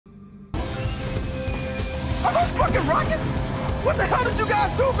Are those fucking rockets? What the hell did you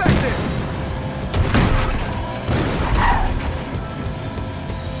guys do back there?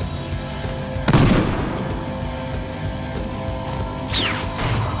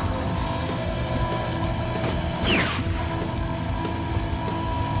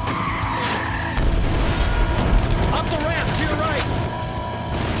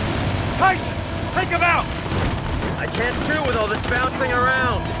 Bouncing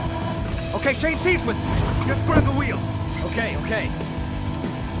around. Okay, Shane Seeds with me. Just grab the wheel. Okay.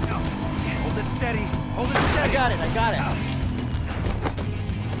 No. Hold it steady. Hold it steady. I got it.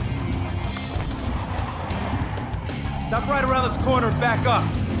 Stop right around this corner and back up.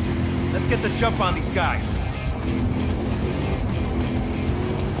 Let's get the jump on these guys.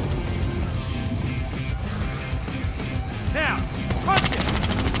 Now, punch it!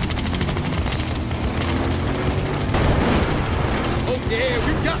 Oh yeah,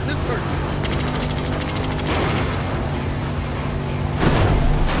 we've got this person.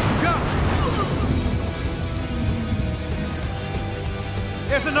 Got it.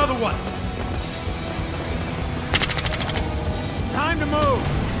 There's another one. Time to move.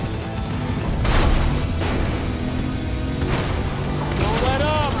 Don't let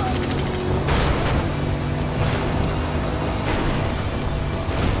up.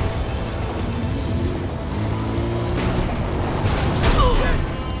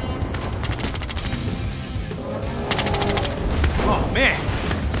 Oh, man!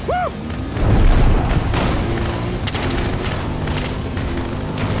 Woo!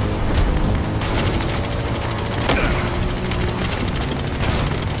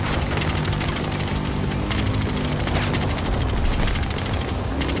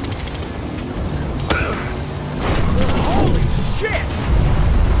 Holy shit!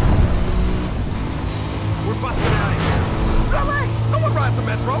 We're busting out of here. Silly! No one rides the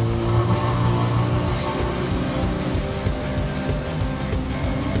metro!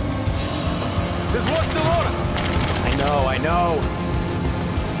 There's one still on us! I know.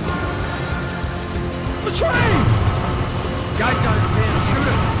 The train! Guy's got his pin. Shoot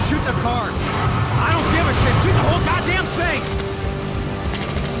him. Shoot the car. I don't give a shit. Shoot the whole goddamn thing!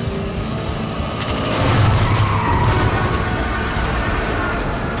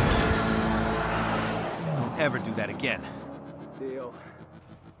 Don't ever do that again. Deal.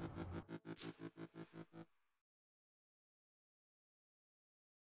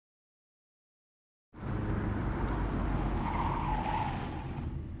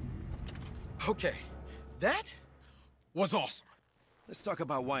 Okay, that was awesome. Let's talk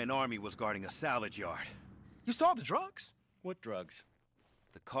about why an army was guarding a salvage yard. You saw the drugs? What drugs?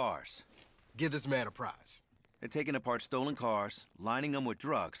 The cars. Give this man a prize. They're taking apart stolen cars, lining them with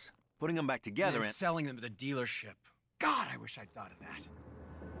drugs, putting them back together and selling them to the dealership. God, I wish I'd thought of that.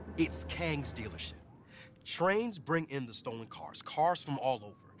 It's Kang's dealership. Trains bring in the stolen cars, cars from all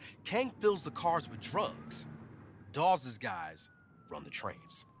over. Kang fills the cars with drugs. Dawes' guys run the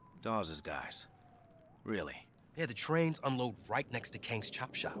trains. Dawes' guys. Really? Yeah, the trains unload right next to Kang's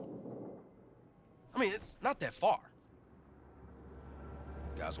chop shop. I mean, it's not that far.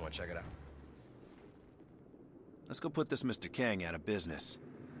 You guys want to check it out? Let's go put this Mr. Kang out of business.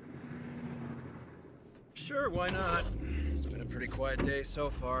 Sure, why not? It's been a pretty quiet day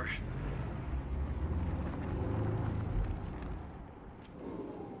so far.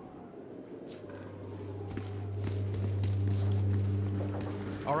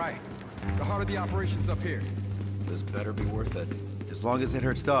 All right, the heart of the operation's up here. This better be worth it. As long as it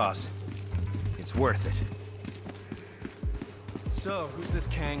hurts Dawes, it's worth it. So, who's this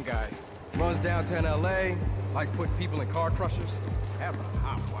Kang guy? Runs downtown LA, likes putting people in car crushers, has a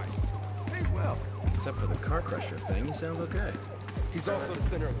hot wife. Pays well. Except for the car crusher thing, he sounds okay. He's also the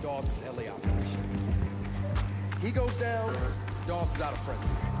center of Dawes' LA operation. He goes down, Dawes is out of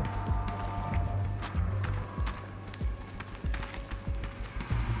frenzy.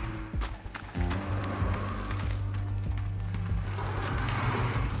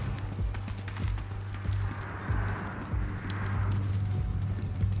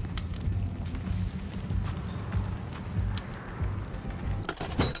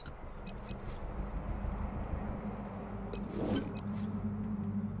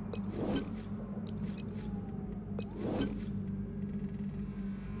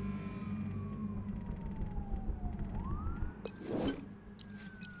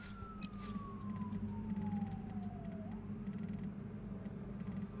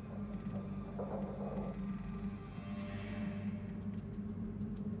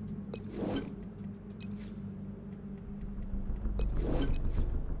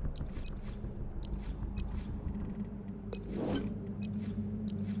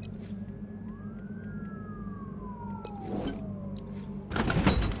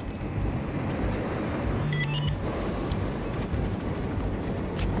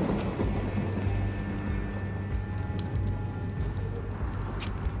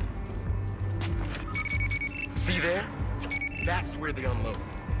 See there? That's where they unload.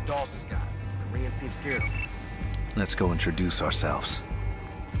 Dawes' guys. The Rams seem scared of them. Let's go introduce ourselves.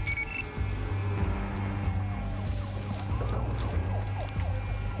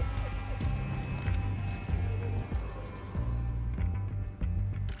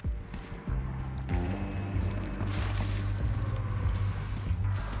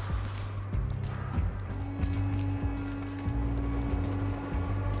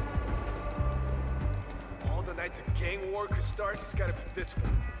 All the nights a gang war could start, it's gotta be this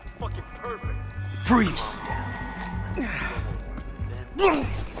one. Fucking perfect. Freeze!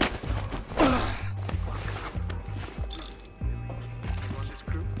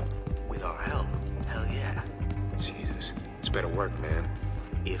 With our help, hell yeah. Jesus, this better work, man.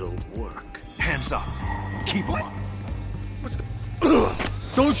 It'll work. Hands up. Keep them up.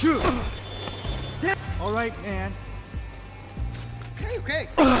 Don't shoot! All right, man. Okay.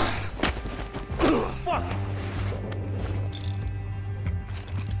 Fuck!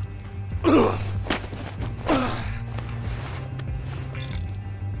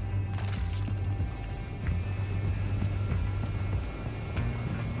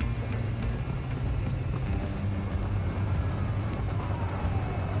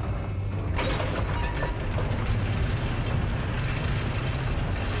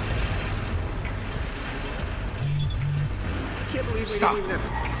 Stop!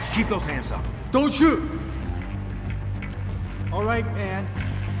 Keep those hands up. Don't shoot! All right, man.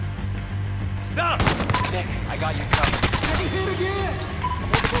 Stop! Nick, I got you covered. Hey, hit again!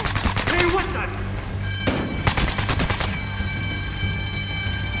 Hey, what the?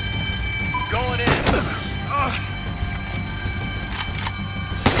 Going in.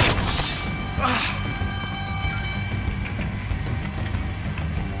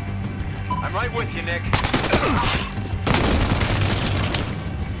 I'm right with you, Nick.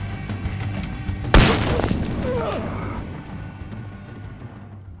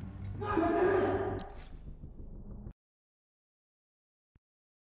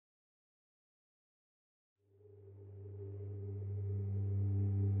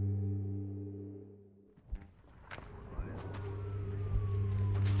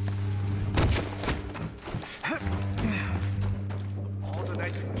 All the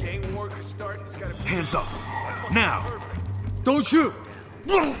nights a gang war could start, it's gotta be Hands up. Now. perfect. Don't shoot!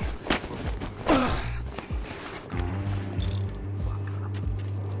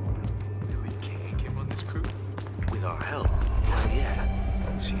 Can't run this crew. With our help, hell yeah.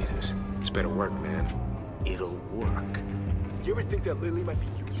 Jesus, this better work, man. It'll work. You ever think that Lily might be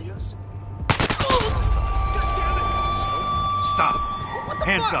using us? Stop.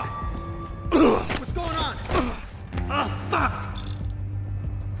 Hands up. What's going on? Fuck!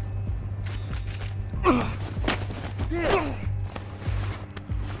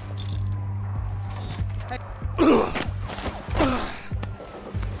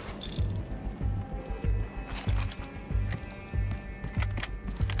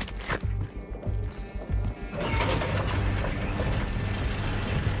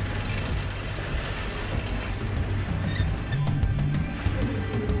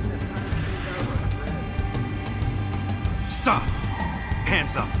 Stop!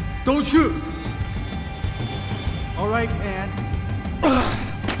 Hands up. Don't shoot! All right, man.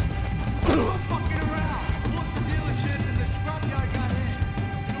 Fucking around! Look, the dealership and the scrapyard got in.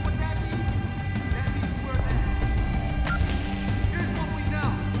 You know what that means? That means we're there. Here's what we know.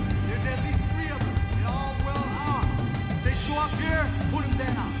 There's at least 3 of them, and all well armed. If they show up here, put them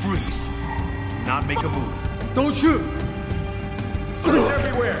down. Freeze. Not make a move. Don't shoot!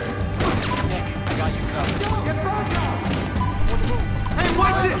 Everywhere. Nick, I got you covered. Get back up! Hey,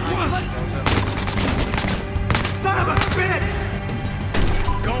 watch it! Son of a bitch!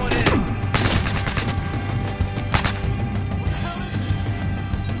 Going in.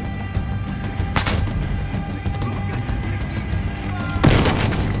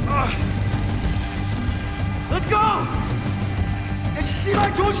 Let's go! And see my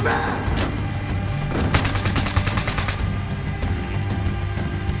douchebag!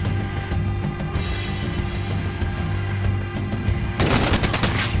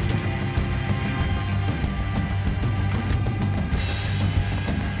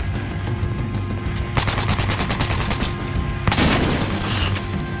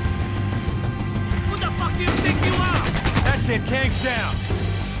 That's it, Kang's down.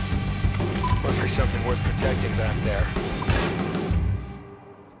 Must be something worth protecting back there.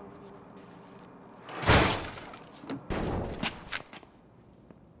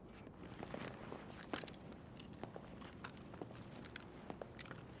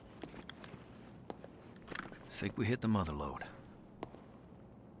 Think we hit the mother lode.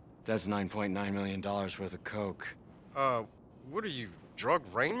 That's $9.9 million worth of coke. What are you, drug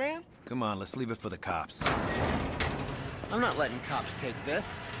Rain Man? Come on, let's leave it for the cops. I'm not letting cops take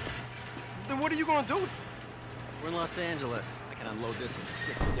this. Then what are you gonna do with it? We're in Los Angeles. I can unload this in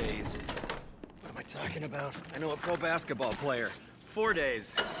 6 days. What am I talking about? I know a pro basketball player. 4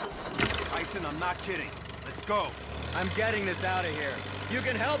 days. Tyson, I'm not kidding. Let's go. I'm getting this out of here. You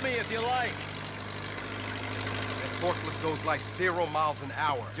can help me if you like. That forklift goes like 0 miles an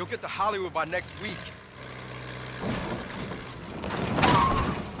hour. You'll get to Hollywood by next week.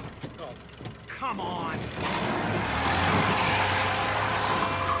 Oh, come on.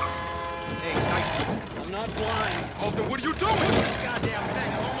 Hey, Tyson. I'm not blind. Oh, then what are you doing? This goddamn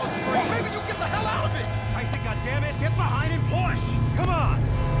thing, I'm almost free. Well, maybe you get the hell out of it! Tyson, goddammit, get behind and push. Come on.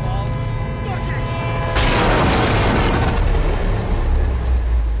 Well, fuck it.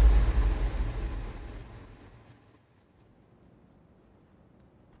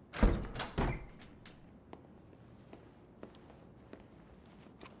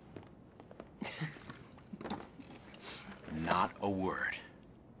 Not a word.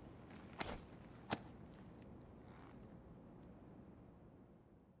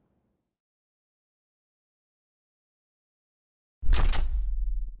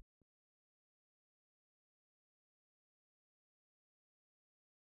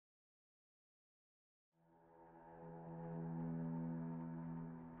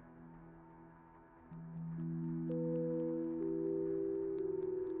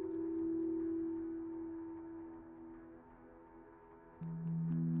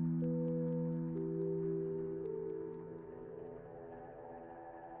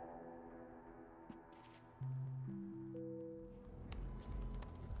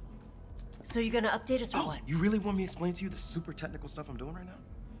 So you're gonna update us or what? You really want me to explain to you the super technical stuff I'm doing right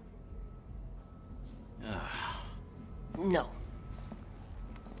now? No.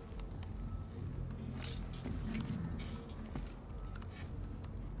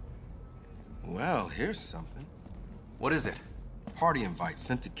 Well, here's something. What is it? Party invite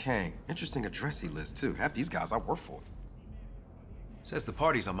sent to Kang. Interesting address he lists, too. Half these guys I work for. Says the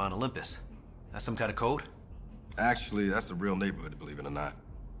party's on Mount Olympus. That's some kind of code? Actually, that's a real neighborhood, believe it or not.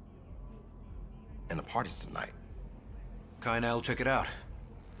 And the party's tonight. Kai and I'll check it out.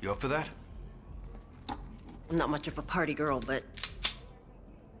 You up for that? I'm not much of a party girl, but...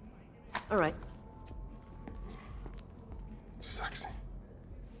 All right. Sexy.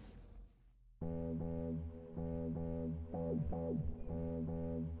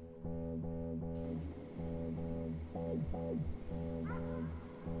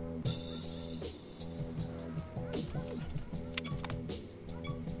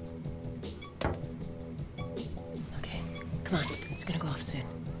 Okay, come on. It's gonna go off soon.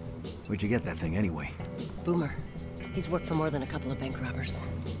 Where'd you get that thing anyway? Boomer. He's worked for more than a couple of bank robbers.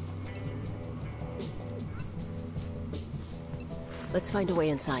 Let's find a way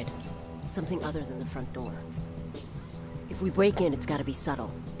inside. Something other than the front door. If we break in, it's gotta be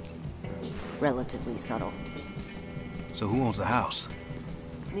subtle. Relatively subtle. So who owns the house?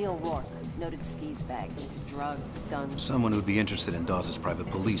 Neil Rourke, noted skis bag, into drugs, guns. Someone who'd be interested in Dawes' private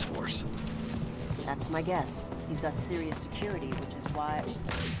police force. That's my guess. He's got serious security, which is why...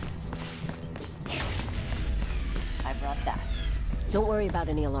 I brought that. Don't worry about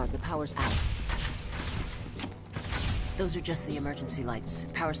any alarm. The power's out. Those are just the emergency lights.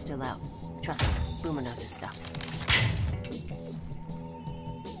 Power's still out. Trust me, Boomer knows his stuff.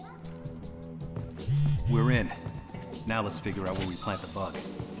 We're in. Now let's figure out where we plant the bug.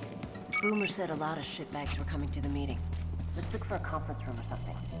 Boomer said a lot of shitbags were coming to the meeting. Let's look for a conference room or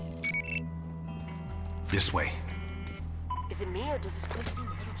something. This way. Is it me, or does this place seem a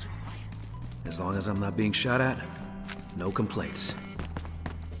little too quiet? As long as I'm not being shot at, no complaints.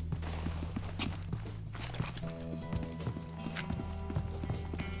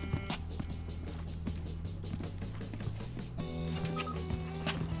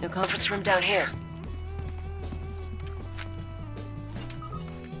 No conference room down here.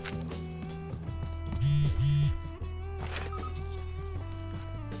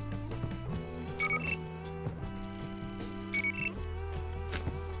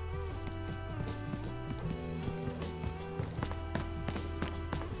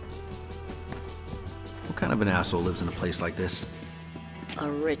 What kind of an asshole lives in a place like this? A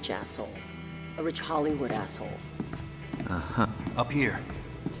rich asshole. A rich Hollywood asshole. Uh-huh. Up here.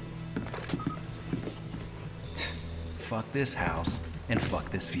 Fuck this house, and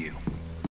fuck this view.